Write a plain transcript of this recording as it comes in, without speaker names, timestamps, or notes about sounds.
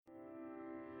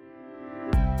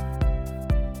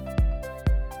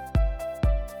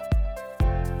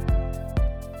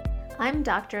I'm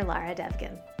Dr. Lara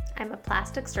Devgan. I'm a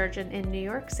plastic surgeon in New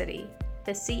York City,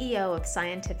 the CEO of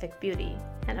Scientific Beauty,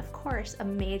 and of course, a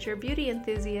major beauty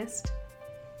enthusiast.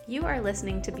 You are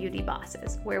listening to Beauty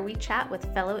Bosses, where we chat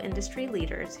with fellow industry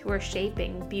leaders who are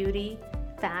shaping beauty,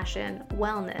 fashion,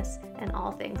 wellness, and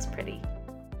all things pretty.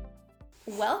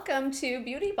 Welcome to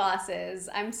Beauty Bosses.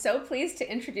 I'm so pleased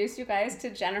to introduce you guys to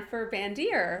Jennifer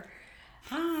Bandier.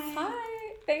 Hi.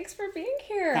 Thanks for being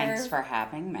here. Thanks for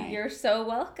having me. You're so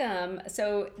welcome.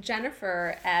 So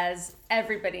Jennifer, as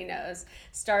everybody knows,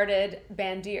 started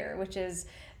Bandier, which is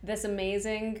this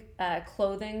amazing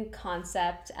clothing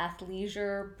concept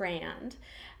athleisure brand.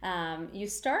 You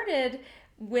started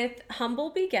with humble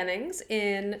beginnings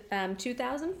in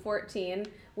 2014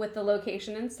 with the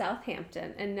location in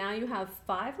Southampton, and now you have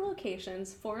 5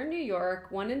 locations, 4 in New York,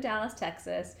 1 in Dallas,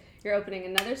 Texas. You're opening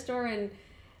another store in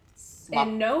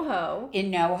NoHo.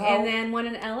 And then one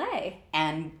in LA.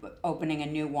 And opening a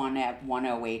new one at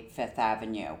 108 Fifth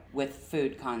Avenue with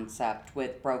food concept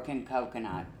with Broken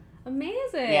Coconut.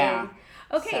 Amazing. Yeah.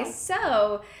 Okay,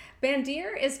 so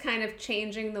Bandier is kind of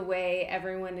changing the way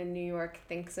everyone in New York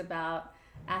thinks about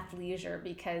athleisure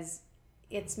because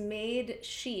it's made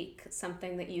chic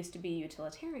something that used to be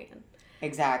utilitarian.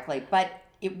 Exactly. But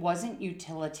it wasn't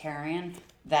utilitarian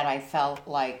that I felt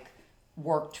like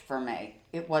worked for me.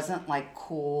 It wasn't like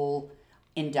cool,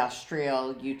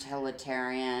 industrial,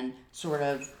 utilitarian, sort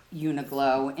of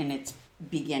Uniqlo in its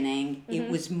beginning. Mm-hmm. It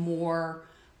was more,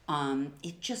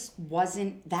 it just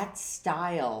wasn't, that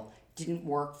style didn't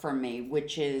work for me,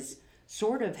 which is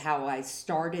sort of how I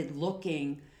started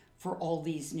looking for all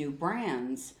these new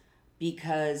brands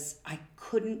because I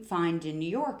couldn't find in New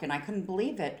York, and I couldn't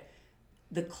believe it,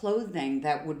 the clothing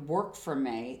that would work for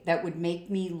me, that would make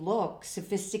me look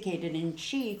sophisticated and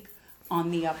chic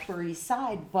on the Upper East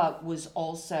Side, but was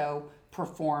also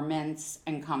performance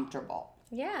and comfortable.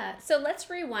 Yeah, so let's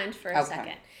rewind for a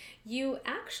second. You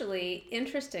actually,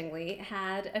 interestingly,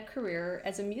 had a career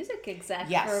as a music exec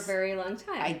for a very long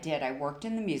time. I did. I worked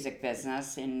in the music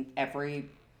business in every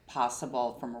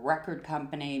possible, from a record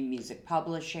company, music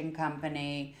publishing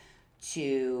company,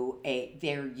 to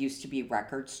there used to be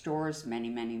record stores many,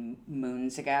 many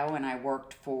moons ago, and I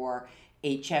worked for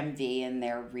HMV in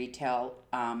their retail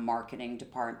marketing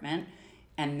department.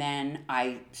 And then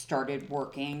I started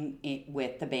working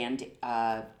with the band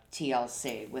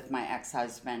TLC with my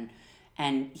ex-husband,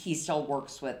 and he still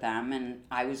works with them, and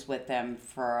I was with them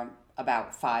for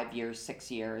about 5 years,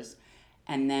 6 years.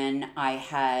 And then I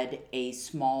had a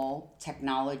small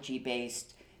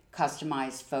technology-based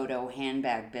customized photo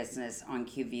handbag business on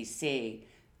QVC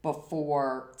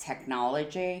before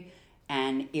technology,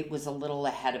 and it was a little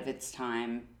ahead of its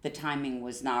time. The timing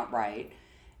was not right.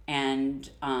 And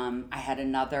I had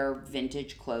another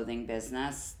vintage clothing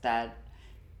business that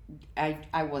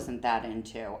I wasn't that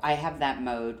into. I have that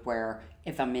mode where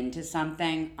if I'm into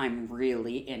something, I'm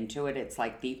really into it. It's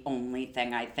like the only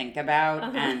thing I think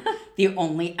about. And the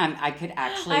only, I could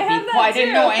actually be quite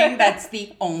annoying. That's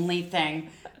the only thing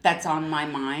that's on my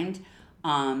mind.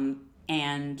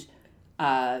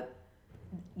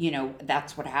 You know,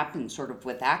 that's what happened sort of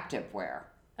with activewear.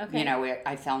 Okay. You know,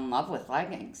 I fell in love with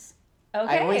leggings.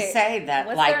 Okay. I always say that.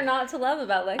 What's there not to love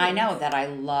about leggings? I know that I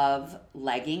love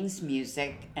leggings,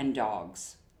 music, and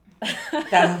dogs.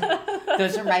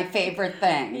 Those are my favorite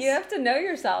things. You have to know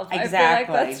yourself. Exactly. I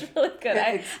feel like that's really good.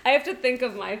 I have to think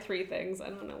of my 3 things. I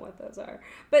don't know what those are.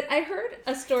 But I heard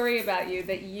a story about you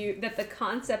that the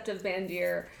concept of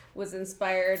Bandier was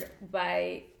inspired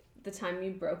by the time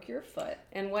you broke your foot.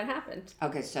 And what happened?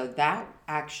 Okay, so that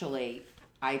actually,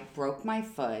 I broke my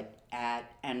foot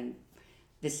and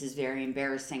this is very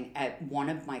embarrassing, at one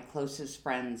of my closest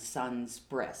friends' son's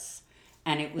bris.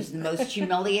 And it was the most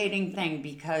humiliating thing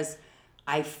because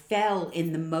I fell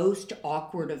in the most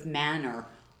awkward of manner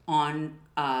on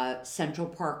Central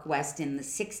Park West in the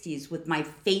 60s with my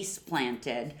face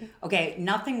planted. Okay,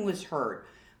 nothing was hurt,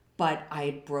 but I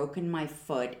had broken my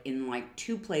foot in like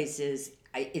 2 places.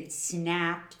 It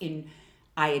snapped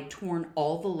I had torn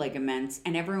all the ligaments,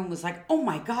 and everyone was like, oh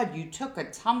my God, you took a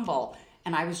tumble.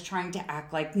 And I was trying to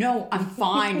act like, no, I'm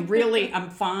fine, really,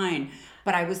 I'm fine.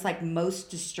 But I was like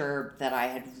most disturbed that I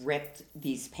had ripped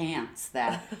these pants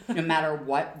that no matter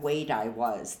what weight I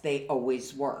was, they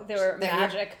always worked. They were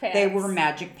magic pants. They were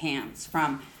magic pants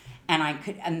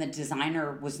and the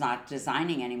designer was not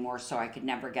designing anymore, so I could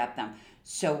never get them.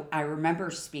 So I remember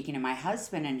speaking to my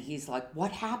husband, and he's like,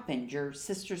 what happened? Your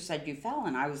sister said you fell.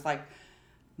 And I was like,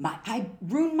 I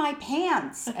ruined my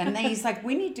pants. And then he's like,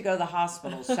 we need to go to the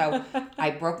hospital. So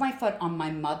I broke my foot on my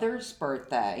mother's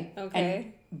birthday.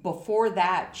 Okay. And before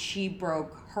that, she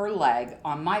broke her leg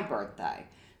on my birthday.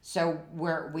 So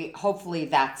we hopefully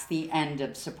that's the end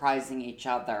of surprising each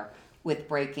other with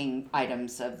breaking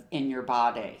items of in your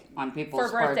body on people's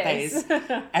For birthdays.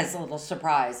 as a little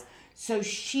surprise. So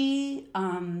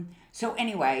so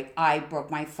anyway, I broke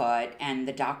my foot, and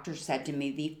the doctor said to me,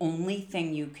 the only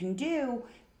thing you can do,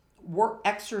 work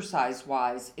exercise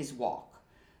wise, is walk.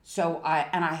 So I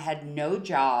had no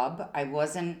job. I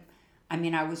was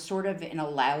sort of in a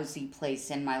lousy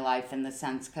place in my life in the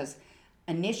sense because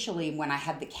initially when I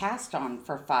had the cast on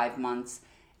for 5 months,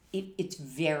 it's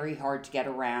very hard to get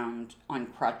around on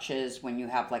crutches when you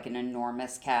have like an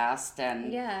enormous cast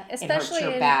and Yeah, it hurts especially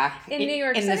your back in New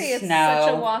York in City, the it's snow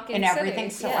such a walking and everything.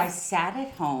 city. So I Yes. sat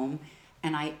at home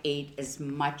and I ate as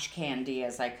much candy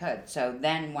as I could. So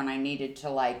then when I needed to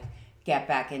like get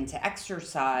back into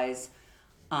exercise,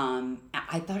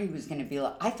 I thought he was going to be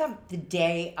like, I thought the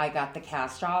day I got the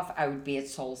cast off, I would be at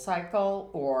Soul Cycle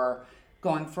or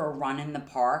going for a run in the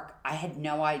park. I had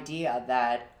no idea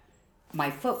that my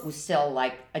foot was still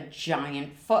like a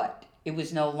giant foot. It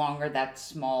was no longer that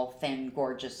small, thin,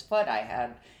 gorgeous foot I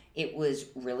had. It was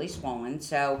really swollen.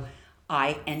 So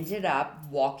I ended up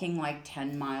walking like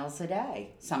 10 miles a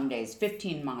day, some days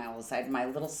 15 miles. I had my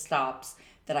little stops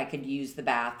that I could use the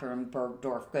bathroom,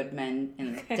 Bergdorf Goodman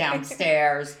in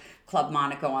downstairs, Club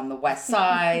Monaco on the west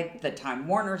side, the Time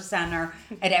Warner Center.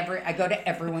 I go to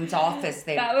everyone's office.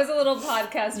 That was a little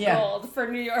podcast Yeah. gold for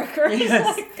New Yorkers.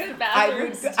 Yes. Like good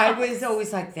bathrooms. I was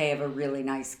always like, they have a really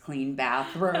nice, clean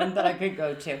bathroom that I could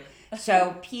go to.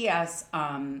 So, P.S.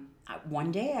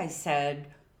 One day I said,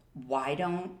 why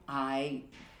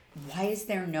is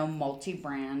there no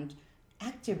multi-brand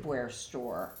activewear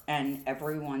store? And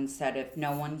everyone said, if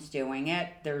no one's doing it,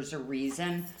 there's a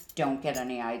reason. Don't get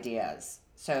any ideas.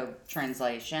 So,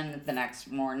 translation, the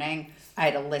next morning, I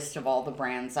had a list of all the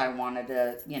brands I wanted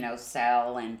to,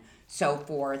 sell and so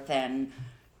forth. And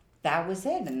that was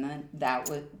it. And then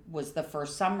that was the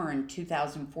first summer in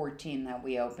 2014 that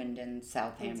we opened in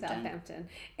Southampton.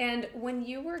 And when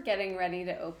you were getting ready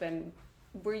to open,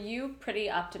 were you pretty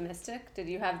optimistic? Did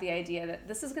you have the idea that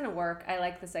this is going to work? I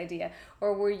like this idea.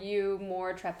 Or were you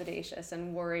more trepidatious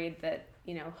and worried that,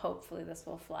 hopefully this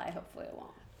will fly, hopefully it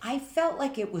won't? I felt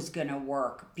like it was going to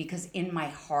work because in my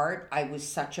heart, I was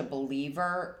such a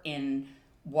believer in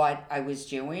what I was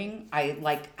doing.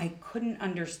 I couldn't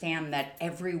understand that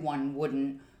everyone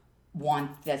wouldn't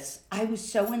want this. I was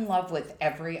so in love with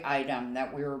every item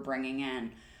that we were bringing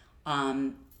in.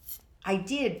 I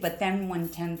did, but then when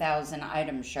 10,000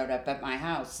 items showed up at my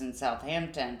house in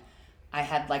Southampton, I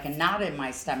had like a knot in my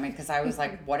stomach because I was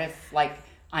like, what if like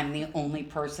I'm the only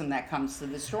person that comes to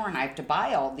the store and I have to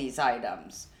buy all these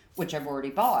items, which I've already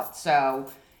bought. So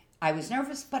I was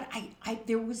nervous, but I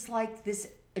there was like this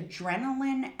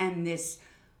adrenaline and this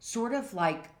sort of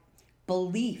like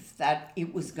belief that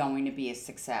it was going to be a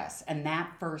success. And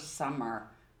that first summer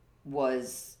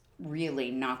was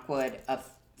really, knock wood, a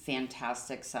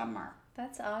fantastic summer.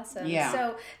 That's awesome. Yeah.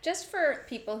 So just for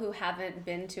people who haven't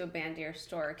been to a Bandier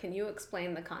store, can you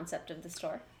explain the concept of the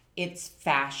store? It's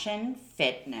fashion,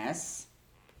 fitness,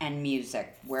 and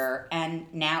music. And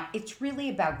now it's really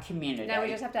about community. Now we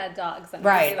just have to add dogs. Then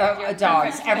Right, your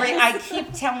dogs. program. I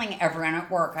keep telling everyone at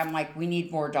work, I'm like, we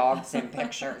need more dogs in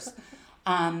pictures.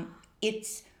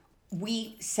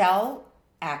 We sell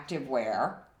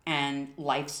activewear and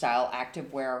lifestyle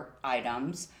activewear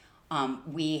items.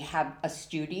 We have a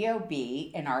Studio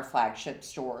B in our flagship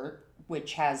store,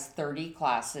 which has 30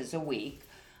 classes a week.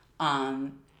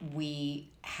 We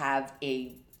have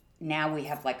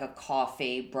like a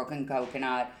coffee, broken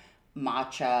coconut,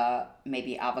 matcha,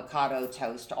 maybe avocado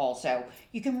toast also.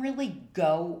 You can really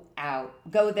go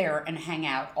there and hang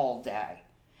out all day.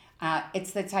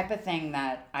 It's the type of thing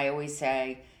that I always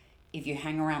say, if you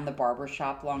hang around the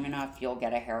barbershop long enough, you'll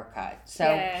get a haircut. So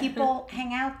Yeah. people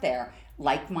hang out there,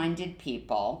 like-minded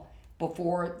people.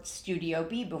 Before Studio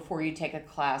B, before you take a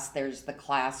class, there's the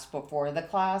class before the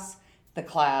class,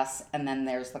 and then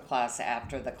there's the class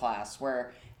after the class,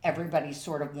 where everybody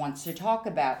sort of wants to talk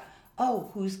about,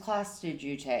 oh, whose class did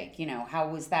you take? How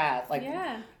was that? Like,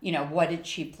 Yeah. What did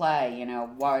she play?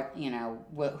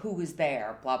 Who was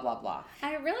there? Blah, blah, blah.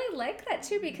 I really like that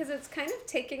too, because it's kind of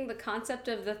taking the concept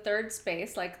of the third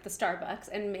space, like the Starbucks,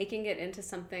 and making it into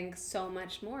something so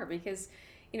much more, because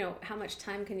how much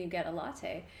time can you get a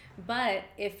latte? But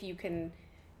if you can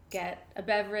get a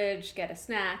beverage, get a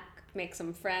snack, make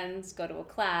some friends, go to a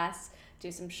class,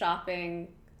 do some shopping,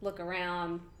 look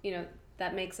around,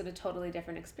 that makes it a totally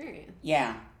different experience.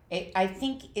 Yeah. I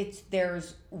think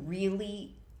there's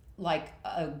really like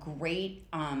a great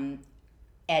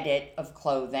edit of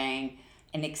clothing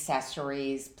and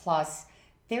accessories, plus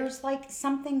there's like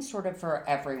something sort of for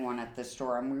everyone at the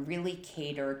store, and we really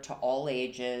cater to all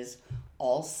ages,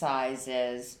 all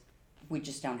sizes. We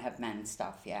just don't have men's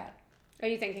stuff yet. Are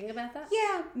you thinking about that?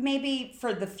 Yeah, maybe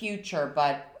for the future,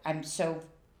 but I'm so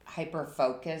hyper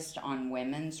focused on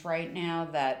women's right now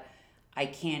that I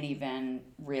can't even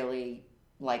really,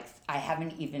 like, I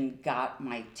haven't even got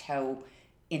my toe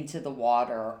into the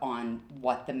water on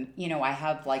what I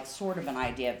have like sort of an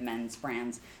idea of men's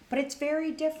brands, but it's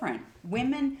very different.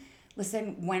 Women,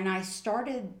 listen, when I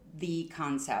started the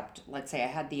concept, let's say I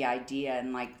had the idea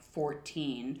in like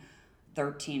 14,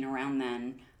 13, around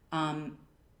then,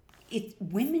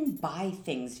 women buy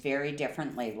things very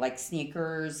differently, like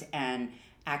sneakers and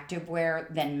activewear,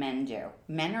 than men do.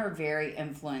 Men are very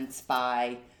influenced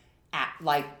by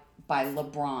by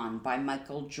LeBron, by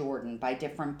Michael Jordan, by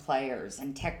different players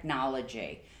and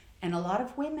technology. And a lot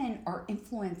of women are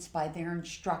influenced by their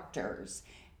instructors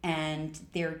and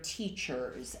their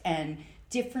teachers and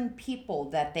different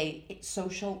people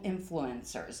social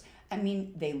influencers. I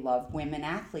mean, they love women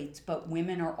athletes, but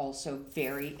women are also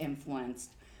very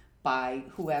influenced by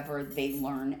whoever they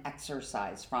learn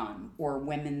exercise from or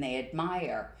women they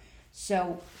admire.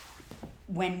 So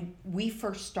when we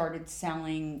first started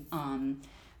selling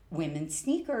women's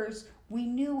sneakers, we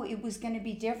knew it was going to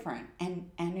be different.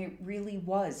 And it really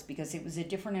was, because it was a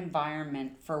different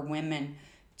environment for women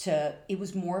it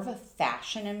was more of a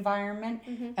fashion environment.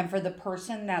 Mm-hmm. And for the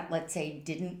person that, let's say,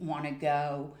 didn't want to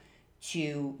go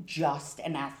to just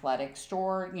an athletic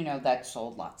store, that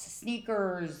sold lots of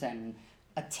sneakers and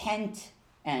a tent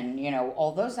and,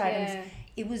 all those items,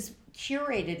 it was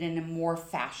curated in a more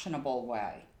fashionable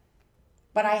way.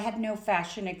 But I had no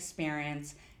fashion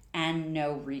experience and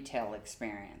no retail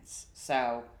experience.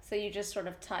 So you just sort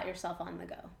of taught yourself on the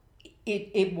go.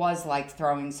 It was like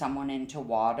throwing someone into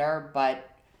water,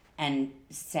 and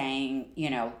saying,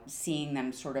 seeing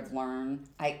them sort of learn.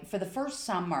 For the first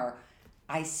summer,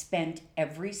 I spent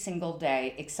every single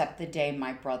day, except the day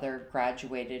my brother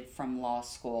graduated from law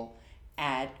school,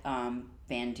 at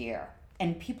Bandier.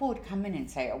 And people would come in and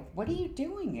say, "Oh, what are you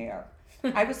doing here?"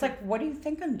 I was like, "What do you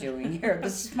think I'm doing here?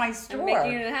 This is my store." I'm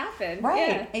making it happen. Right.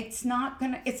 Yeah. It's not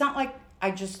like I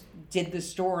just did the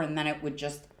store and then it would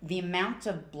the amount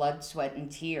of blood, sweat, and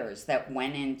tears that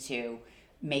went into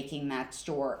making that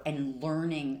store and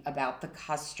learning about the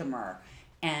customer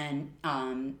and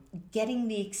getting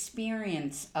the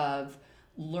experience of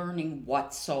learning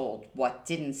what sold, what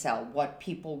didn't sell, what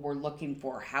people were looking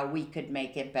for, how we could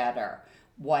make it better,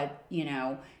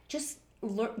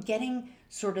 getting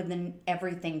sort of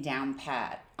everything down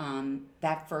pat.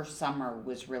 That first summer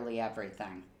was really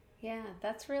everything. Yeah,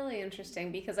 that's really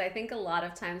interesting, because I think a lot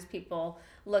of times people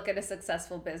look at a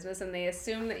successful business and they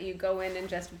assume that you go in and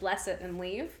just bless it and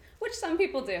leave, which some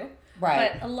people do.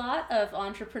 Right. But a lot of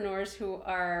entrepreneurs who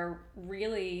are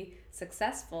really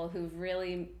successful, who've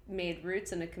really made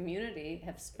roots in a community,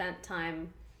 have spent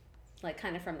time like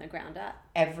kind of from the ground up.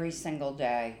 Every single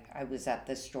day I was at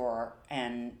the store,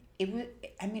 and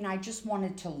I just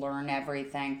wanted to learn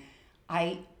everything.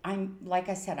 I'm like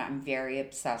I said, I'm very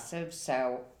obsessive,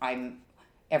 so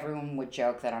everyone would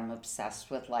joke that I'm obsessed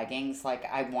with leggings. Like,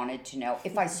 I wanted to know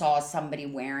if I saw somebody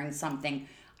wearing something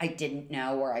I didn't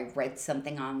know, or I read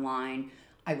something online.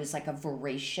 I was like a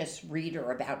voracious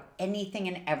reader about anything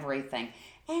and everything.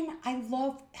 And I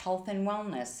love health and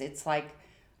wellness. It's like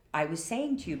I was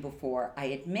saying to you before, I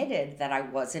admitted that I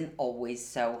wasn't always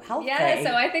so healthy. Yeah,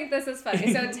 so I think this is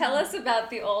funny. So tell us about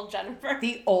the old Jennifer.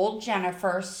 The old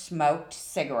Jennifer smoked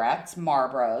cigarettes,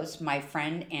 Marlboros. My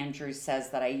friend Andrew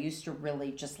says that I used to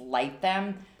really just light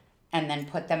them and then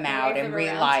put them out and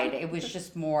relight. It was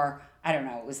just more, I don't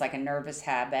know, it was like a nervous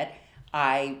habit.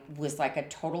 I was like a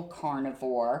total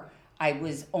carnivore. I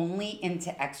was only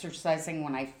into exercising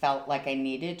when I felt like I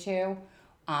needed to.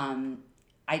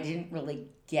 I didn't really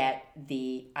get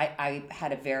I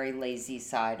had a very lazy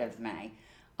side of me.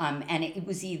 And it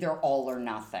was either all or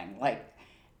nothing.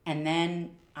 And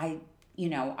then I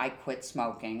quit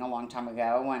smoking a long time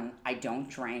ago, and I don't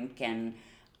drink, and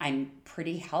I'm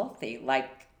pretty healthy.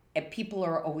 People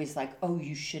are always like, "Oh,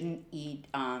 you shouldn't eat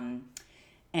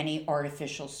any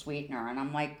artificial sweetener." And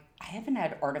I'm like, I haven't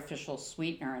had artificial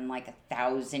sweetener in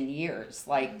 1,000 years.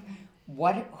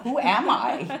 Who am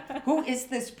I? Who is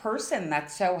this person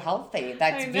that's so healthy,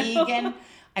 that's vegan?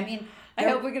 I mean, I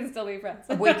hope we can still be friends.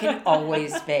 We can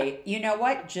always be. You know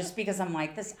what? Just because I'm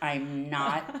like this,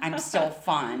 I'm still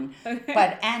fun.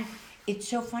 Okay. And it's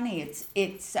so funny.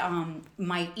 It's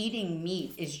my eating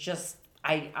meat is just,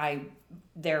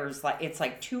 it's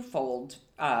twofold,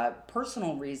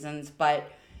 personal reasons,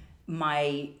 but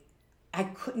my I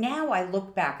could, now I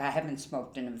look back, I haven't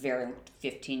smoked in a very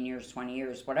 15 years, 20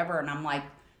 years, whatever, and I'm like,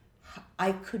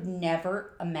 I could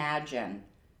never imagine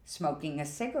smoking a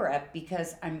cigarette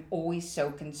because I'm always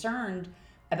so concerned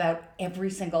about every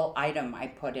single item I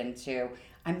put into.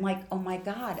 I'm like, oh my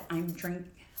God, I'm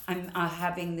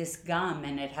having this gum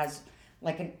and it has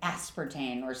like an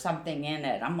aspartame or something in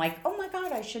it. I'm like, oh my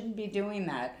God, I shouldn't be doing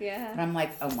that. Yeah. But I'm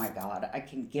like, oh my God, I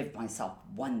can give myself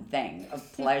one thing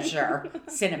of pleasure,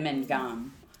 cinnamon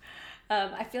gum.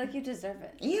 I feel like you deserve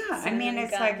it. Yeah, I mean, Cinnamon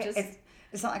it's gum, like, just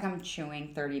it's not like I'm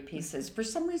chewing 30 pieces. For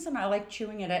some reason, I like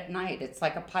chewing it at night. It's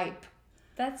like a pipe.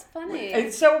 that's funny.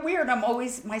 It's so weird. I'm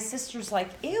always, my sister's like,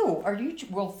 ew,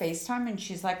 we'll FaceTime and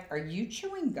she's like, are you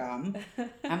chewing gum?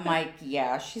 I'm like,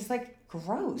 yeah. She's like,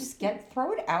 gross.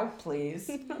 Throw it out, please.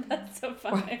 That's so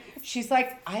funny. She's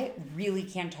like, I really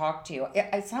can't talk to you.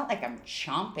 It's not like I'm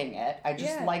chomping it. I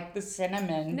just Yeah. like the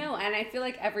cinnamon. No, and I feel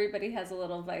like everybody has a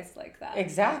little vice like that.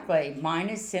 Exactly. Mine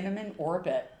is cinnamon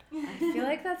orbit. I feel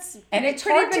like that's And it's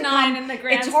pretty hard to benign come, in the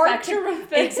grand it's hard spectrum to, of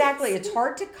things. exactly. It's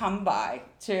hard to come by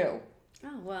too.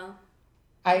 Oh, well.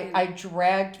 I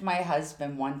dragged my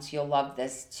husband once, you'll love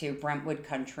this, to Brentwood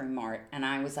Country Mart. And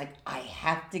I was like, I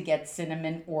have to get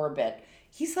cinnamon orbit.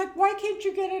 He's like, why can't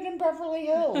you get it in Beverly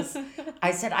Hills?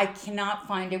 I said, I cannot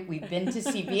find it. We've been to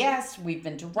CVS. We've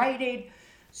been to Rite Aid.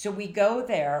 So we go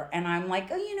there and I'm like,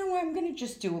 oh, you know what? I'm going to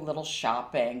just do a little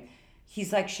shopping.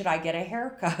 He's like, should I get a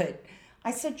haircut?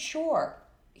 I said, sure.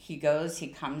 He goes, he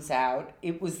comes out.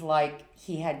 It was like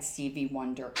he had Stevie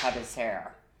Wonder cut his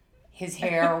hair. His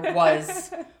hair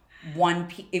was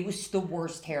it was the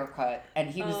worst haircut. And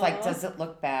he was like, does it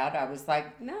look bad? I was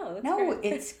like, No, that's no,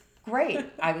 great. it's great.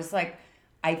 I was like,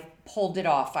 I pulled it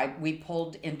off. We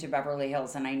pulled into Beverly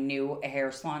Hills and I knew a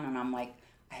hair salon and I'm like,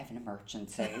 I have an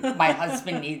emergency. My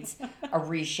husband needs a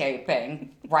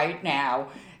reshaping right now.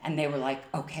 And they were like,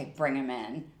 okay, bring him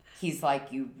in. He's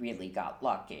like, you really got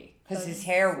lucky. Because his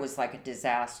hair was like a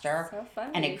disaster. So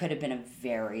funny. And it could have been a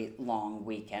very long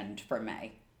weekend for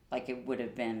me. Like it would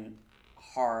have been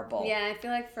horrible. Yeah, I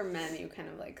feel like for men, you kind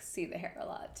of like see the hair a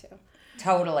lot too.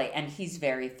 Totally. And he's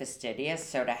very fastidious.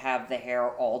 So to have the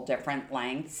hair all different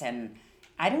lengths, and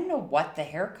I don't know what the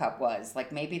haircut was.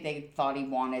 Like maybe they thought he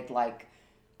wanted like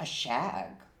a shag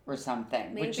or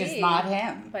something, which is Maybe, not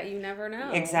him. But you never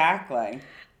know. Exactly.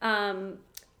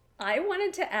 I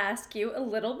wanted to ask you a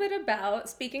little bit about,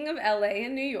 speaking of LA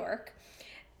and New York,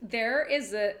 there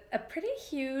is a pretty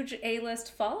huge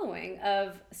A-list following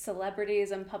of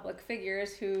celebrities and public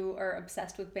figures who are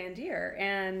obsessed with Bandier.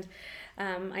 And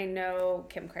I know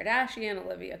Kim Kardashian,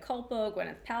 Olivia Culpo,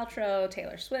 Gwyneth Paltrow,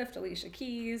 Taylor Swift, Alicia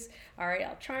Keys,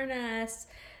 Ariel Charnas.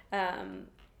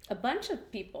 A bunch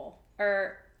of people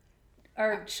are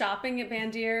shopping at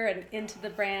Bandier and into the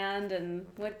brand. And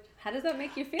how does that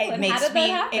make you feel? How did that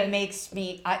happen? It makes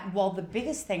me, well, the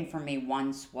biggest thing for me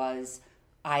once was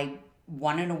I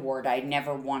won an award. I'd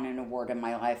never won an award in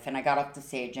my life. And I got off the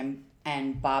stage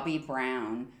and Bobbi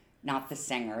Brown, not the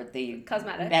singer, the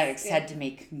cosmetics, said to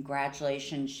me,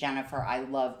 congratulations, Jennifer. I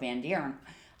love Bandier. And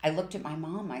I looked at my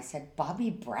mom. I said,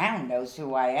 Bobbi Brown knows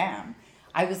who I am.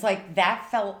 I was like,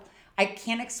 I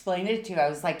can't explain it to you. I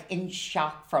was like in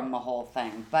shock from the whole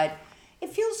thing. But it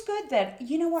feels good that,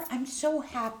 you know what, I'm so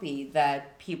happy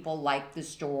that people like the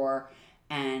store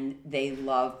and they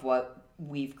love what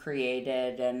we've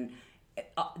created, and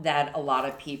that a lot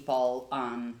of people,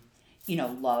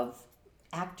 love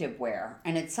activewear.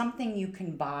 And it's something you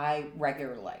can buy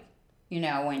regularly,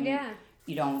 and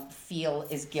you don't feel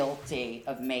as guilty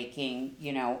of making,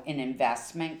 an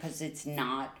investment, because it's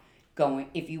not going,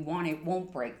 if you want, it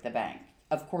won't break the bank.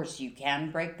 Of course you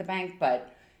can break the bank,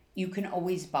 but you can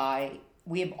always buy.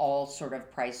 We have all sort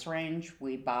of price range.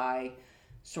 We buy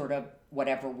sort of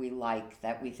whatever we like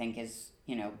that we think is,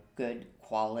 good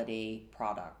quality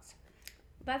products.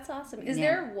 That's awesome. Is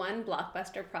there one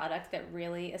blockbuster product that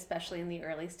really, especially in the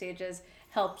early stages,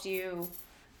 helped you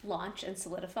launch and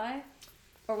solidify?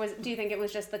 Or do you think it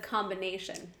was just the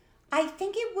combination? I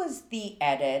think it was the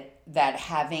edit, that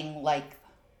having like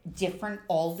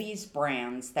all these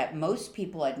brands that most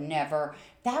people had never,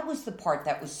 that was the part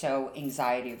that was so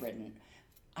anxiety ridden.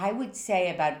 I would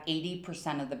say about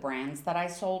 80% of the brands that I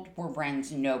sold were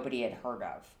brands nobody had heard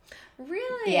of.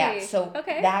 Really? Yeah, so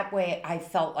okay. That way I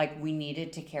felt like we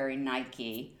needed to carry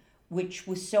Nike, which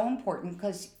was so important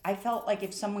because I felt like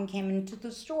if someone came into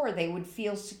the store, they would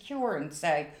feel secure and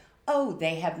say, oh,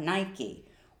 they have Nike,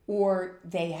 or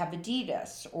they have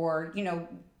Adidas, or,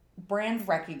 brand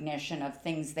recognition of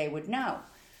things they would know.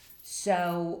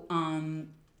 So, I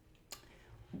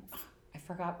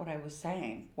forgot what I was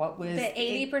saying. What was the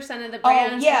 80% of the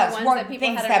brands? Oh, yes, were ones were that people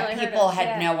things hadn't that really people heard of.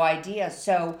 had no idea.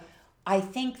 So I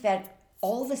think that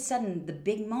all of a sudden the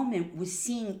big moment was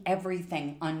seeing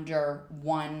everything under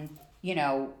one, you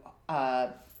know, uh,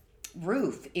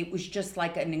 roof. It was just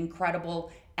like an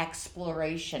incredible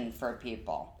exploration for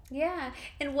people. Yeah,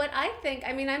 and what I think,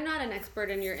 I mean, I'm not an expert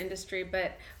in your industry,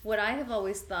 but what I have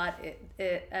always thought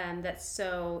that's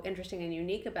so interesting and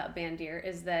unique about Bandier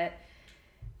is that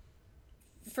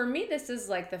for me, this is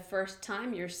like the first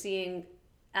time you're seeing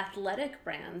athletic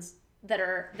brands that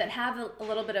have a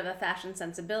little bit of a fashion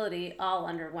sensibility all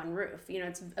under one roof. You know,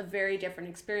 it's a very different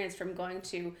experience from going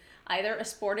to either a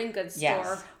sporting goods store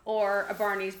Yes. or a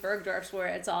Barney's Bergdorf's where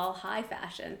it's all high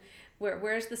fashion.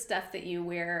 Where's the stuff that you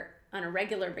wear on a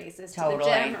regular basis to the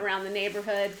Totally. gym, around the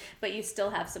neighborhood, but you still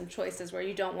have some choices where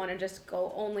you don't want to just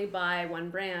go only buy one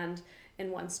brand in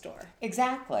one store.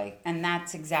 Exactly. And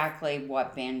that's exactly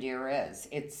what Bandier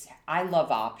is. I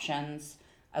love options.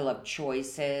 I love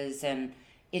choices, and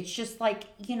it's just like,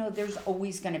 there's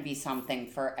always going to be something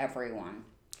for everyone.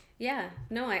 Yeah,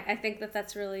 no, I think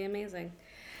that's really amazing.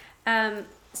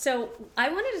 So I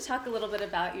wanted to talk a little bit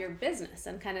about your business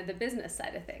and kind of the business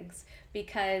side of things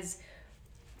because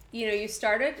you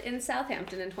started in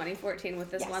Southampton in 2014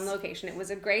 with this Yes. one location. It was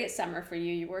a great summer for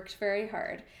you. You worked very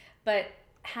hard. But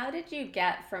how did you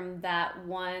get from that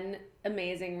one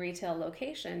amazing retail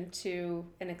location to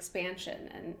an expansion,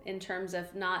 and in terms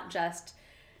of not just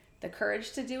the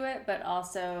courage to do it, but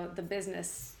also the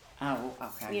business, Oh,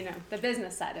 okay. the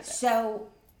business side of it? So,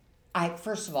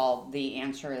 first of all, the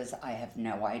answer is I have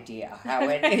no idea how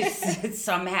it is.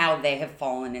 Somehow they have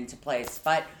fallen into place.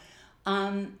 But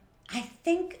I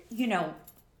think,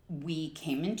 we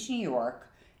came into New York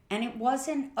and it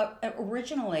wasn't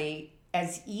originally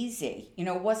as easy.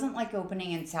 It wasn't like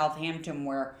opening in Southampton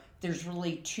where there's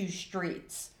really two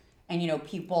streets and,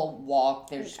 people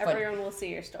walk. Everyone will see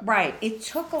your store. Right. It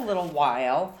took a little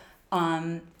while.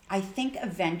 I think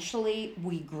eventually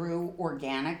we grew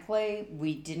organically.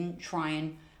 We didn't try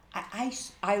and.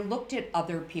 I looked at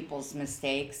other people's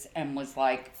mistakes and was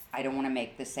like, I don't want to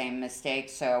make the same mistake.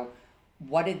 So,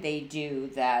 what did they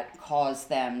do that caused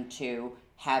them to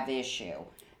have issue?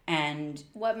 And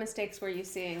What mistakes were you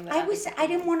seeing? I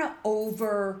didn't want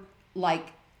to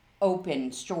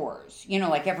open stores.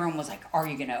 Like everyone was like, are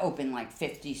you going to open like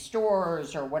 50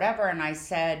 stores or whatever? And I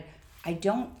said, I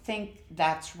don't think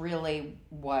that's really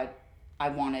what I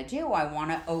want to do. I want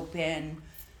to open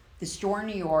the store in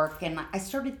New York. And I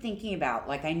started thinking about,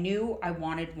 like, I knew I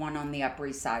wanted one on the Upper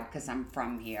East Side because I'm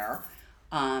from here.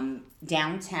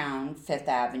 Downtown, Fifth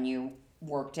Avenue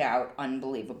worked out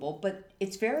unbelievable, but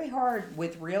it's very hard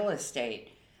with real estate.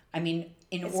 I mean,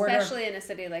 especially in a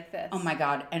city like this. Oh my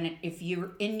God. And if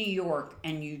you're in New York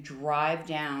and you drive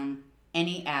down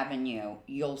any avenue,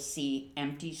 you'll see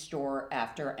empty store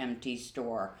after empty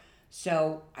store.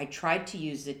 So I tried to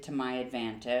use it to my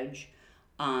advantage.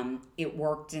 It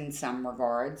worked in some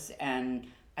regards and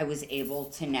I was able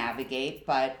to navigate,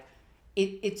 but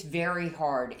it's very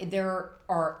hard. There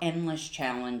are endless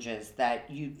challenges that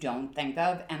you don't think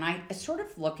of. And I sort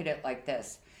of look at it like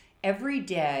this. Every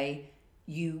day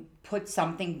you put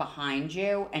something behind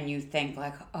you and you think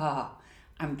like, oh,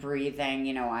 I'm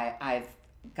breathing, I've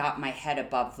got my head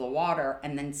above the water,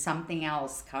 and then something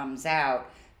else comes out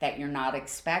that you're not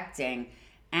expecting.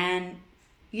 And,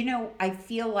 I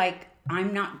feel like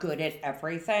I'm not good at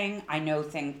everything. I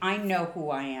know who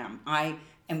I am. I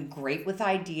am great with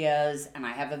ideas and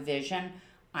I have a vision.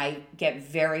 I get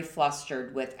very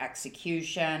flustered with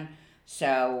execution.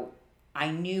 So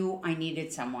I knew I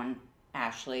needed someone.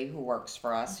 Ashley, who works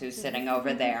for us, who's sitting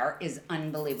over there, is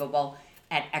unbelievable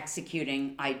at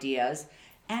executing ideas.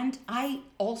 And I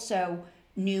also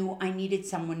knew I needed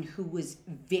someone who was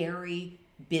very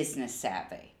business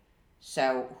savvy.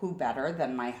 So who better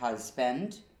than my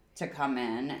husband to come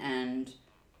in and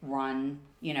run,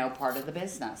 part of the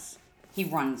business. He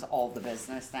runs all the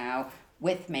business now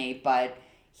with me, but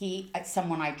he's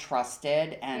someone I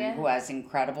trusted and who has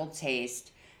incredible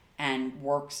taste and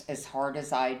works as hard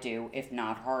as I do, if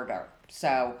not harder.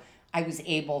 So I was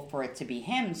able for it to be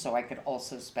him so I could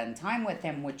also spend time with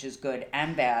him, which is good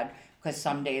and bad, because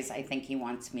some days I think he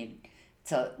wants me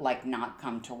to not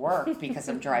come to work because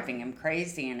I'm driving him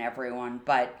crazy and everyone.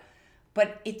 But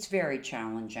it's very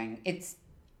challenging.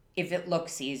 If it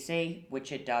looks easy,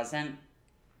 which it doesn't,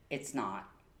 it's not.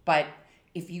 But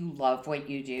if you love what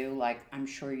you do, like I'm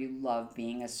sure you love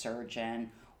being a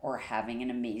surgeon or having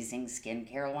an amazing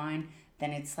skincare line,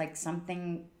 then it's like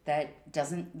something that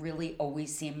doesn't really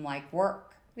always seem like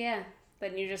work. Yeah,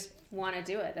 then you just want to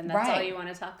do it, and that's all you want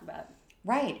to talk about.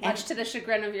 Right. Much to the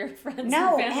chagrin of your friends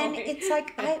No, and and family. it's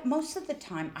like most of the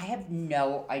time I have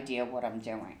no idea what I'm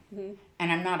doing. Mm-hmm.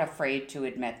 And I'm not afraid to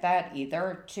admit that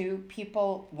either to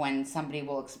people when somebody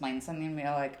will explain something to me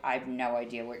like, I have no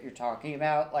idea what you're talking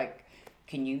about. Like,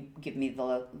 can you give me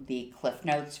the Cliff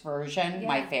Notes version,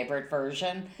 my Yeah. favorite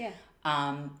version? Yeah.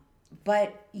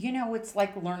 But, it's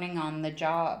like learning on the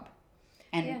job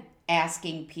and Yeah.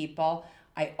 asking people.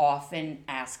 I often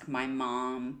ask my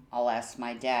mom, I'll ask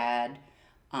my dad,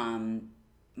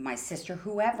 my sister,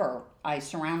 whoever I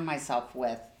surround myself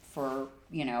with for,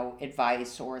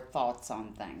 advice or thoughts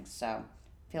on things. So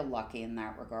I feel lucky in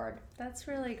that regard. That's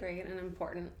really great and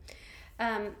important.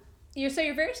 You're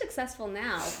very successful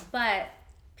now, but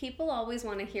people always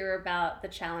want to hear about the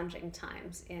challenging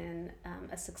times in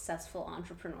a successful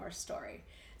entrepreneur story.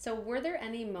 So were there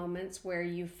any moments where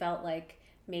you felt like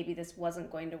maybe this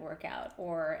wasn't going to work out,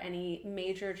 or any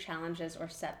major challenges or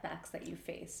setbacks that you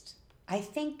faced? I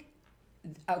think,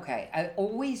 okay, I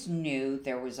always knew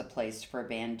there was a place for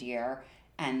Bandier,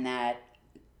 and that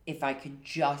if I could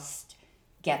just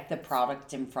get the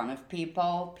product in front of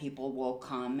people, people will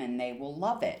come and they will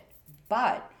love it.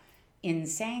 But in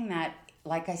saying that,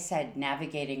 like I said,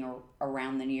 navigating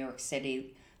around the New York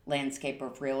City landscape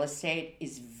of real estate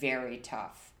is very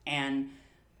tough. And,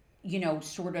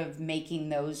 sort of making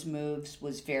those moves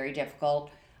was very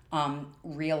difficult.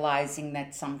 Realizing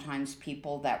that sometimes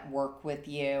people that work with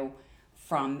you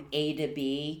from A to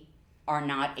B are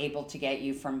not able to get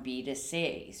you from B to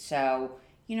C. So,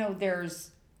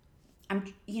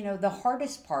 the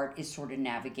hardest part is sort of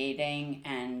navigating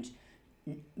and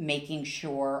making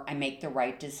sure I make the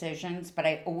right decisions. But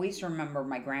I always remember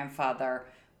my grandfather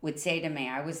would say to me,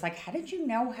 I was like, how did you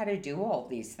know how to do all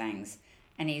these things?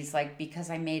 And he's like, because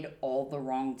I made all the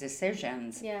wrong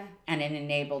decisions. Yeah. And it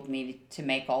enabled me to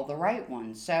make all the right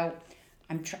ones. So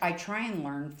I try and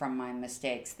learn from my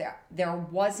mistakes. There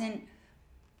wasn't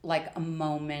like a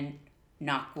moment,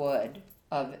 knock wood,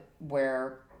 of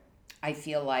where I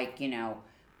feel like,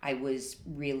 I was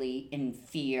really in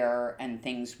fear and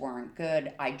things weren't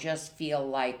good. I just feel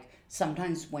like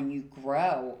sometimes when you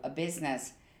grow a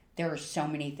business, there are so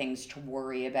many things to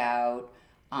worry about,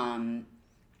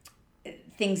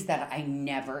 things that I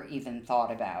never even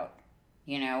thought about.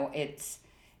 It's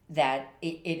that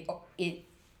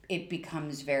it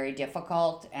becomes very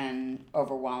difficult and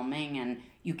overwhelming, and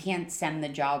you can't send the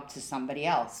job to somebody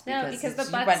else Because the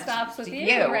buck went stops with to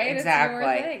you, right? Exactly.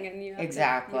 It's your thing, and you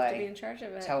have to be in charge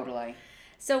of it. Totally.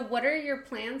 So what are your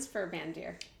plans for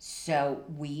Bandier? So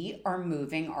we are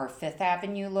moving our Fifth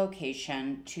Avenue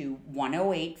location to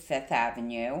 108 Fifth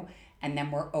Avenue, and then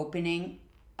we're opening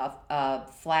a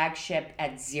flagship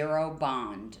at Zero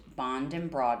Bond in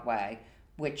Broadway,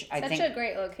 which I think such a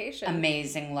great location.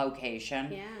 Amazing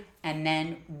location. Yeah. And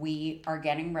then we are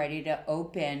getting ready to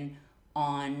open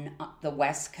on the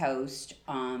West Coast,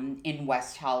 in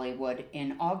West Hollywood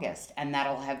in August, and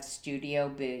that'll have Studio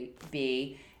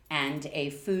B and a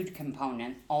food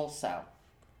component also.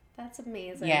 That's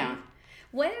amazing. Yeah.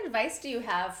 What advice do you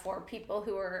have for people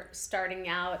who are starting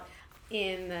out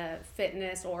in the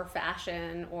fitness or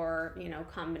fashion or,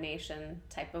 combination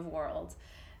type of world?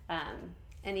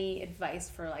 Any advice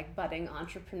for like budding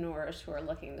entrepreneurs who are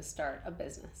looking to start a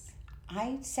business?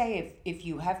 I'd say if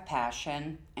you have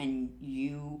passion and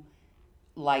you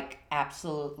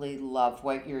absolutely love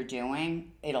what you're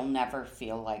doing, it'll never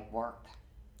feel like work.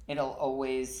 It'll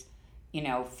always,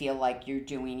 feel like you're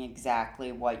doing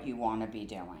exactly what you want to be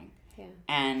doing. Yeah.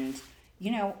 And,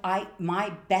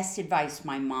 my best advice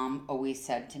my mom always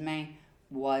said to me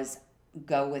was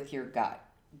go with your gut.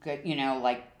 Good,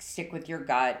 stick with your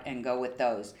gut and go with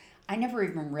those. I never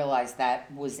even realized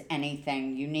that was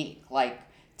anything unique, like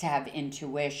to have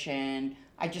intuition.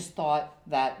 I just thought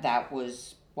that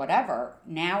was whatever.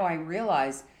 Now I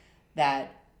realize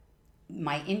that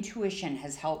my intuition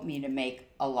has helped me to make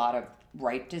a lot of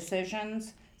right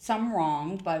decisions, some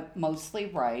wrong, but mostly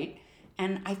right.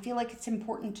 And I feel like it's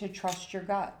important to trust your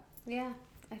gut. Yeah,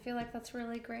 I feel like that's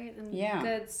really great and Yeah.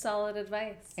 good, solid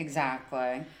advice.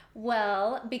 Exactly.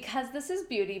 Well, because this is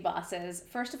Beauty Bosses,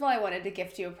 first of all, I wanted to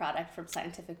gift you a product from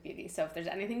Scientific Beauty. So if there's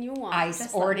anything you want, I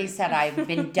just already let me- said I've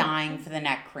been dying for the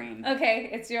neck cream. Okay,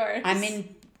 it's yours.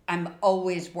 I'm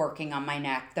always working on my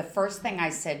neck. The first thing I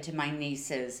said to my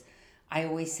nieces, I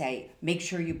always say, make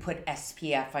sure you put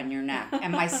SPF on your neck.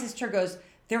 And my sister goes,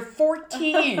 they're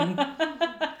 14.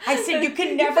 I said, you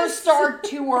can never start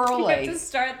too You early. have to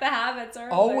start the habits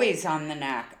early. Always on the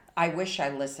neck. I wish I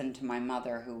listened to my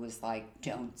mother, who was like,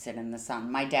 don't sit in the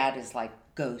sun. My dad is like,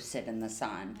 go sit in the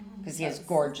sun, because he has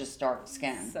gorgeous dark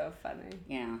skin. So funny.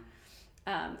 Yeah.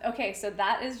 Okay, so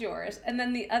that is yours. And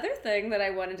then the other thing that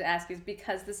I wanted to ask you is,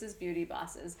 because this is Beauty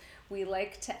Bosses, we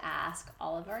like to ask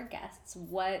all of our guests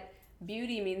what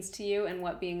beauty means to you and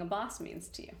what being a boss means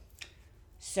to you.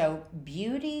 So,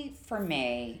 beauty for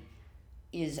me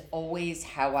is always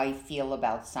how I feel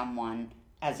about someone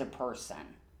as a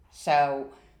person. So,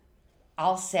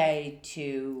 I'll say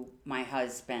to my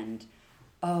husband,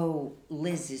 "Oh,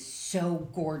 Liz is so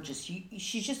gorgeous.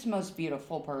 She's just the most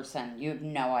beautiful person. You have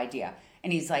no idea."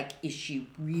 And he's like, "Is she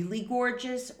really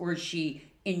gorgeous, or is she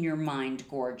in your mind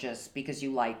gorgeous because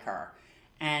you like her?"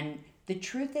 And the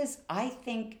truth is, I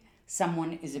think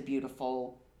someone is a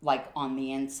beautiful, like on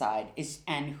the inside,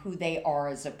 and who they are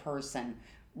as a person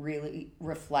really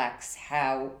reflects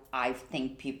how I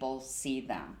think people see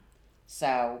them.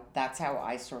 So that's how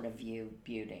I sort of view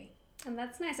beauty. And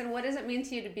that's nice. And what does it mean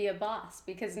to you to be a boss?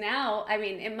 Because now, I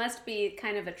mean, it must be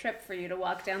kind of a trip for you to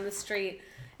walk down the street.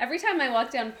 Every time I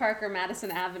walk down Park or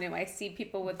Madison Avenue, I see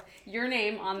people with your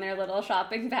name on their little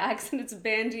shopping bags, and it's a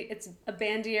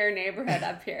bandier neighborhood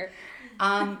up here.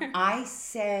 I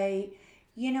say,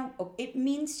 it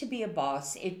means to be a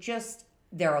boss.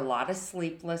 There are a lot of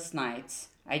sleepless nights.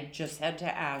 I just had to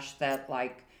Ash that,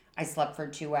 like, I slept for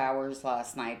 2 hours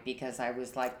last night because I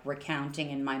was like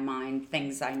recounting in my mind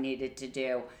things I needed to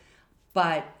do.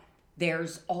 But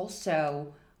there's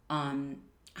also,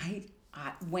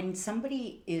 when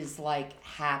somebody is like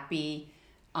happy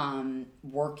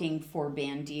working for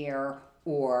Bandier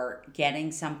or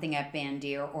getting something at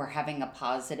Bandier or having a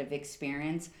positive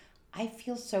experience, I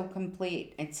feel so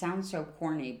complete. It sounds so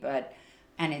corny,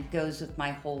 and it goes with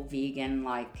my whole vegan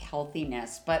like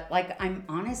healthiness. But like,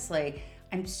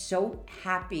 I'm so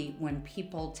happy when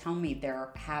people tell me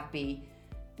they're happy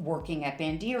working at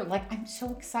Bandier. Like, I'm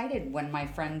so excited when my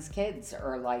friends' kids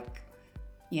are like,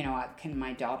 can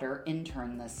my daughter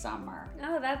intern this summer?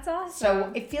 Oh, that's awesome.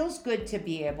 So it feels good to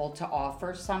be able to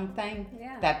offer something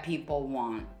that people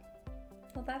want.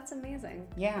 Well, that's amazing.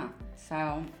 Yeah.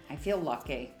 So I feel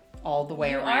lucky all the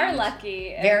way around. You are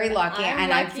lucky. Very lucky.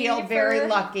 And I feel very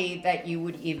lucky that you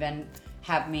would even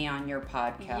have me on your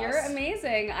podcast. You're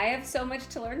amazing. I have so much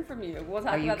to learn from you. We'll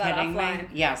talk about that offline. Are you kidding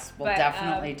me? Yes, we'll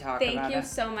definitely talk about it. Thank you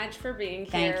so much for being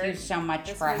here. Thank you so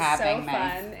much for having me. This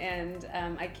was so fun,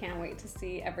 and I can't wait to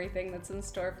see everything that's in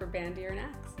store for Bandier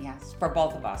next. Yes, for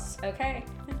both of us. Okay.